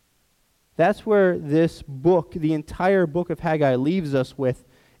 That's where this book, the entire book of Haggai, leaves us with,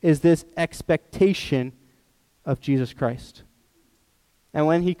 is this expectation of Jesus Christ. And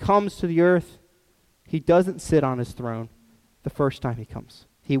when he comes to the earth, he doesn't sit on his throne the first time he comes.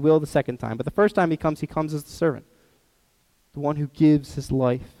 He will the second time. But the first time he comes as the servant, the one who gives his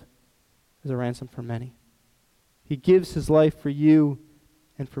life as a ransom for many. He gives his life for you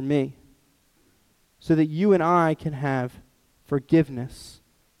and for me so that you and I can have forgiveness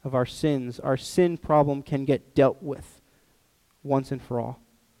of our sins. Our sin problem can get dealt with once and for all.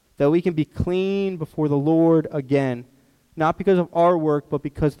 That we can be clean before the Lord again, not because of our work, but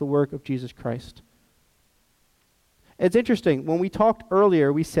because of the work of Jesus Christ. It's interesting. When we talked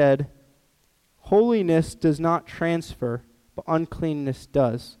earlier, we said, holiness does not transfer, but uncleanness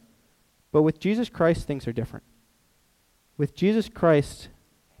does. But with Jesus Christ, things are different. With Jesus Christ,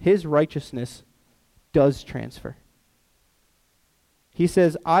 his righteousness does transfer. He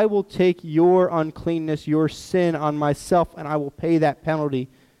says, I will take your uncleanness, your sin on myself, and I will pay that penalty.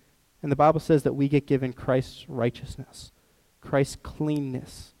 And the Bible says that we get given Christ's righteousness, Christ's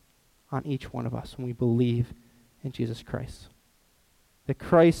cleanness on each one of us when we believe in Jesus Christ. That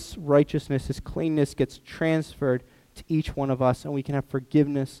Christ's righteousness, his cleanness, gets transferred to each one of us, and we can have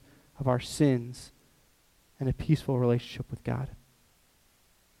forgiveness of our sins and a peaceful relationship with God.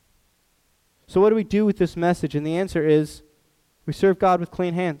 So what do we do with this message? And the answer is, we serve God with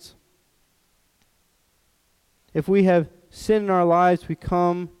clean hands. If we have sin in our lives, we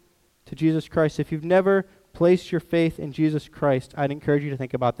come to Jesus Christ. If you've never placed your faith in Jesus Christ, I'd encourage you to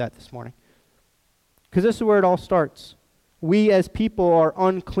think about that this morning. Because this is where it all starts. We as people are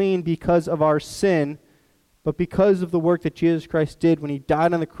unclean because of our sin, but because of the work that Jesus Christ did when he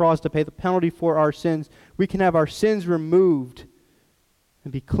died on the cross to pay the penalty for our sins, we can have our sins removed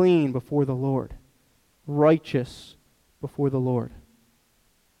and be clean before the Lord, righteous before the Lord.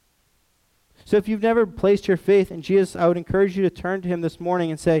 So if you've never placed your faith in Jesus, I would encourage you to turn to him this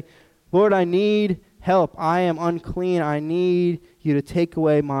morning and say, Lord, I need help. I am unclean. I need you to take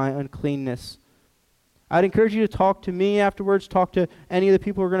away my uncleanness. I'd encourage you to talk to me afterwards, talk to any of the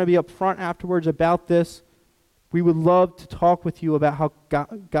people who are going to be up front afterwards about this. We would love to talk with you about how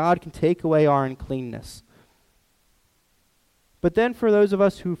God can take away our uncleanness. But then for those of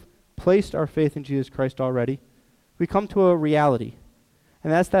us who've placed our faith in Jesus Christ already, we come to a reality.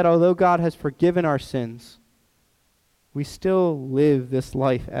 And that's that although God has forgiven our sins, we still live this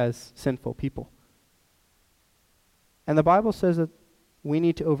life as sinful people. And the Bible says that we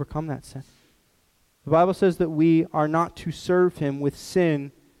need to overcome that sin. The Bible says that we are not to serve him with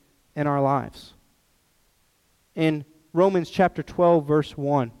sin in our lives. In Romans chapter 12, verse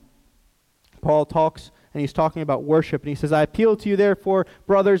 1, Paul talks, and he's talking about worship, and he says, I appeal to you, therefore,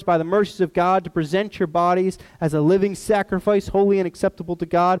 brothers, by the mercies of God, to present your bodies as a living sacrifice, holy and acceptable to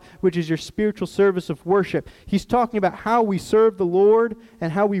God, which is your spiritual service of worship. He's talking about how we serve the Lord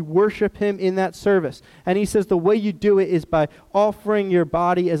and how we worship him in that service. And he says the way you do it is by offering your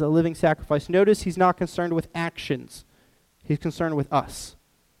body as a living sacrifice. Notice he's not concerned with actions. He's concerned with us.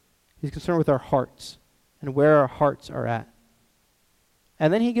 He's concerned with our hearts and where our hearts are at.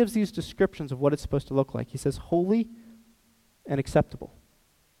 And then he gives these descriptions of what it's supposed to look like. He says, holy and acceptable.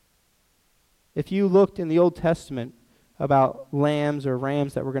 If you looked in the Old Testament about lambs or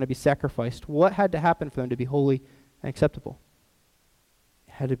rams that were going to be sacrificed, what had to happen for them to be holy and acceptable?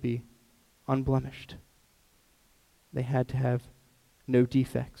 It had to be unblemished. They had to have no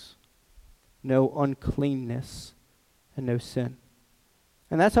defects, no uncleanness, and no sin.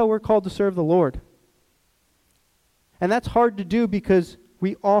 And that's how we're called to serve the Lord. And that's hard to do because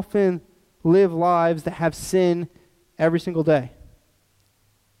we often live lives that have sin every single day.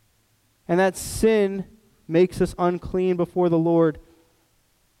 And that sin makes us unclean before the Lord.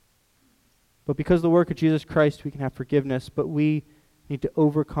 But because of the work of Jesus Christ, we can have forgiveness, but we need to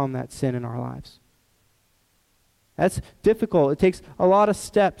overcome that sin in our lives. That's difficult. It takes a lot of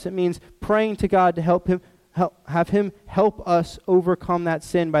steps. It means praying to God to have him help us overcome that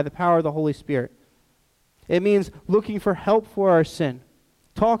sin by the power of the Holy Spirit. It means looking for help for our sin,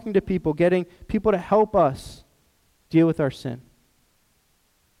 talking to people, getting people to help us deal with our sin.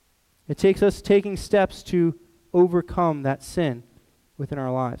 It takes us taking steps to overcome that sin within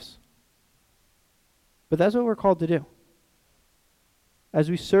our lives. But that's what we're called to do. As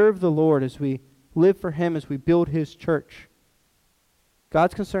we serve the Lord, as we live for him, as we build his church,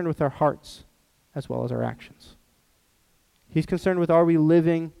 God's concerned with our hearts as well as our actions. He's concerned with, are we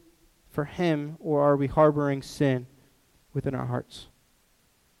living for him, or are we harboring sin within our hearts?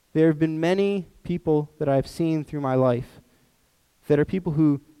 There have been many people that I've seen through my life that are people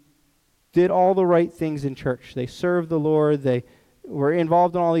who did all the right things in church. They served the Lord, they were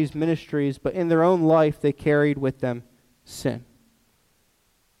involved in all these ministries, but in their own life they carried with them sin.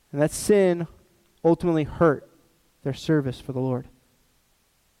 And that sin ultimately hurt their service for the Lord.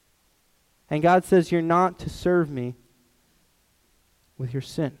 And God says, you're not to serve me with your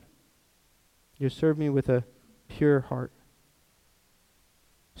sin. You serve me with a pure heart.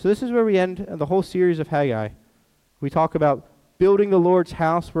 So this is where we end the whole series of Haggai. We talk about building the Lord's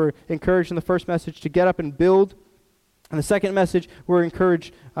house. We're encouraged in the first message to get up and build. In the second message, we're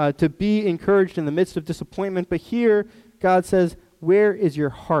encouraged to be encouraged in the midst of disappointment. But here, God says, where is your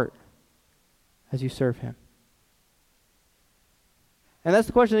heart as you serve him? And that's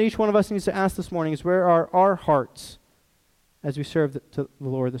the question that each one of us needs to ask this morning, is where are our hearts as we serve the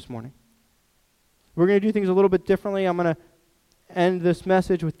Lord this morning? We're going to do things a little bit differently. I'm going to end this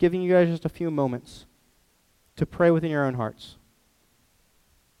message with giving you guys just a few moments to pray within your own hearts.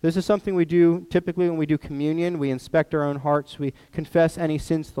 This is something we do typically when we do communion. We inspect our own hearts. We confess any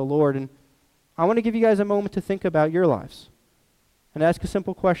sins to the Lord. And I want to give you guys a moment to think about your lives and ask a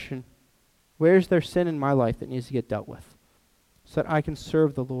simple question. Where's there sin in my life that needs to get dealt with so that I can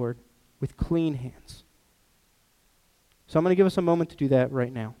serve the Lord with clean hands? So I'm going to give us a moment to do that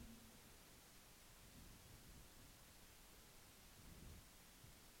right now.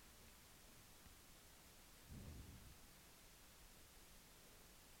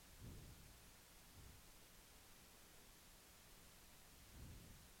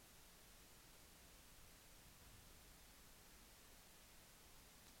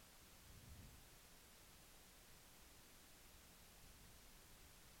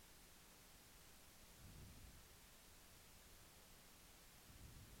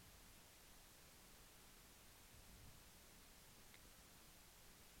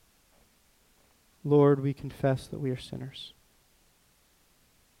 Lord, we confess that we are sinners.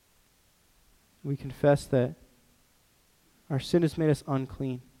 We confess that our sin has made us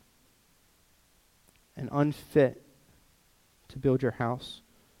unclean and unfit to build your house.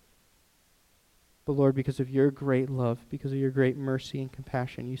 But Lord, because of your great love, because of your great mercy and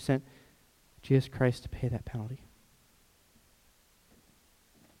compassion, you sent Jesus Christ to pay that penalty.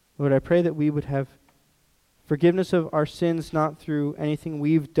 Lord, I pray that we would have forgiveness of our sins, not through anything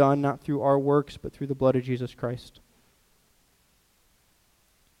we've done, not through our works, but through the blood of Jesus Christ.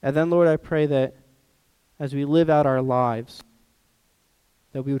 And then, Lord, I pray that as we live out our lives,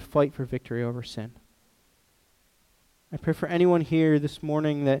 that we would fight for victory over sin. I pray for anyone here this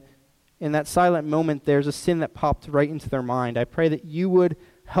morning that in that silent moment, there's a sin that popped right into their mind. I pray that you would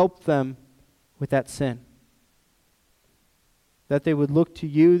help them with that sin. That they would look to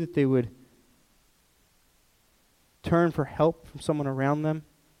you, that they would turn for help from someone around them,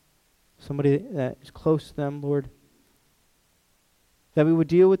 somebody that is close to them, Lord. That we would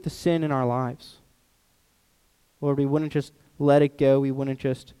deal with the sin in our lives. Lord, we wouldn't just let it go. We wouldn't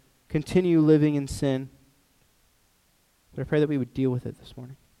just continue living in sin. But I pray that we would deal with it this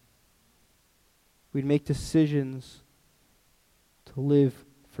morning. We'd make decisions to live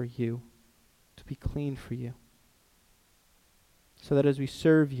for you, to be clean for you. So that as we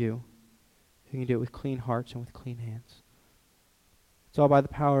serve you, we can do it with clean hearts and with clean hands. It's all by the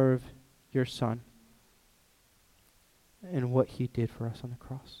power of your Son and what he did for us on the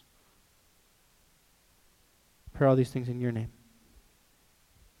cross. I pray all these things in your name.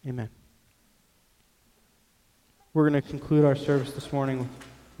 Amen. We're going to conclude our service this morning with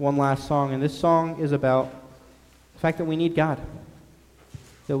one last song, and this song is about the fact that we need God,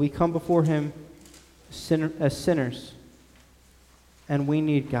 that we come before him as sinners, and we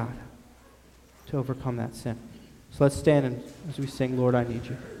need God to overcome that sin. So let's stand as we sing, Lord, I Need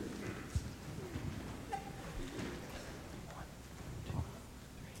You.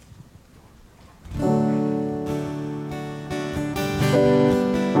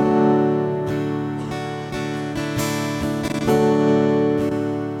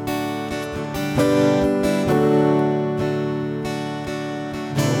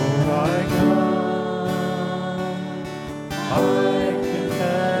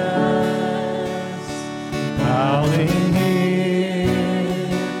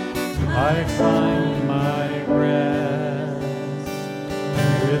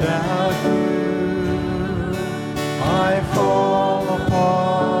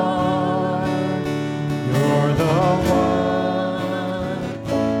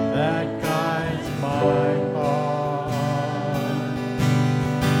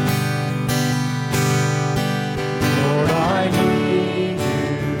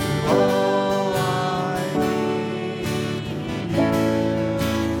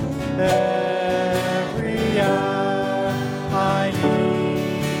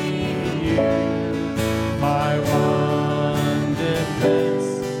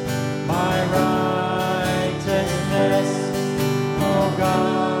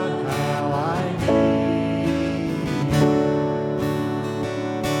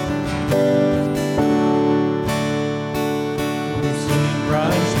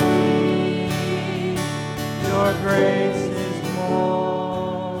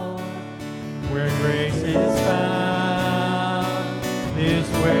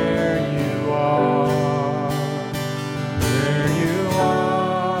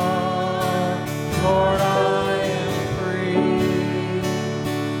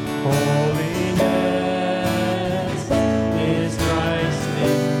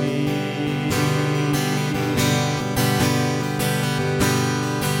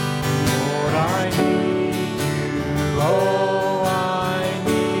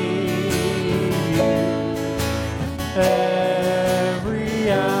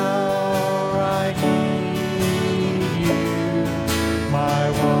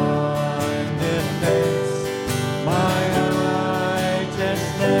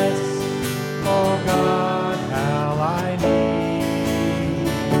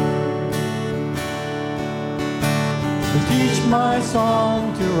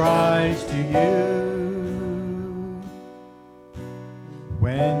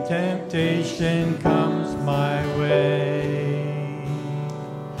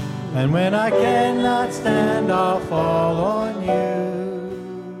 And when I cannot stand, I'll fall on you.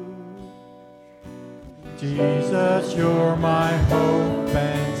 Jesus, you're my hope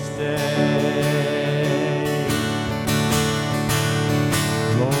and stay.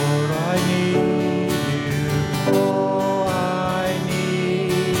 Lord, I need you. Oh, I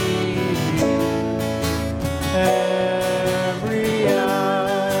need you. Every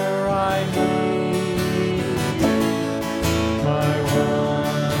hour I need you. My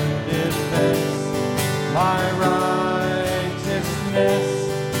one defense, my righteousness.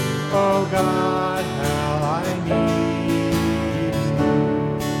 Oh God, how I need you.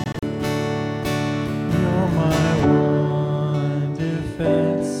 You're my one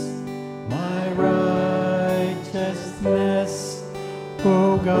defense, my righteousness.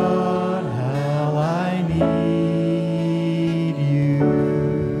 Oh God, how I need you.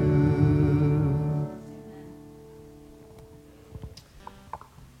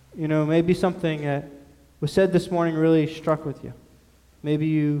 You know, maybe something that was said this morning really struck with you. Maybe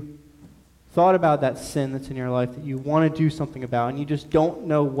you thought about that sin that's in your life that you want to do something about, and you just don't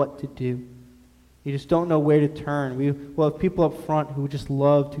know what to do. You just don't know where to turn. We'll have people up front who would just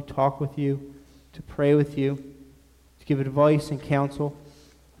love to talk with you, to pray with you, to give advice and counsel.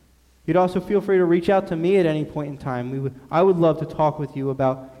 You'd also feel free to reach out to me at any point in time. I would love to talk with you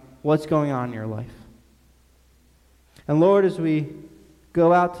about what's going on in your life. And Lord, as we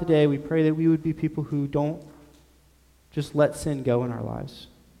go out today, we pray that we would be people who don't just let sin go in our lives,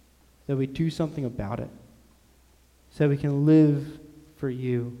 that we do something about it, so that we can live for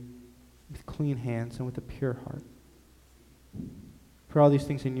you with clean hands and with a pure heart. For all these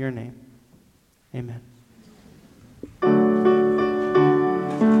things in your name, amen.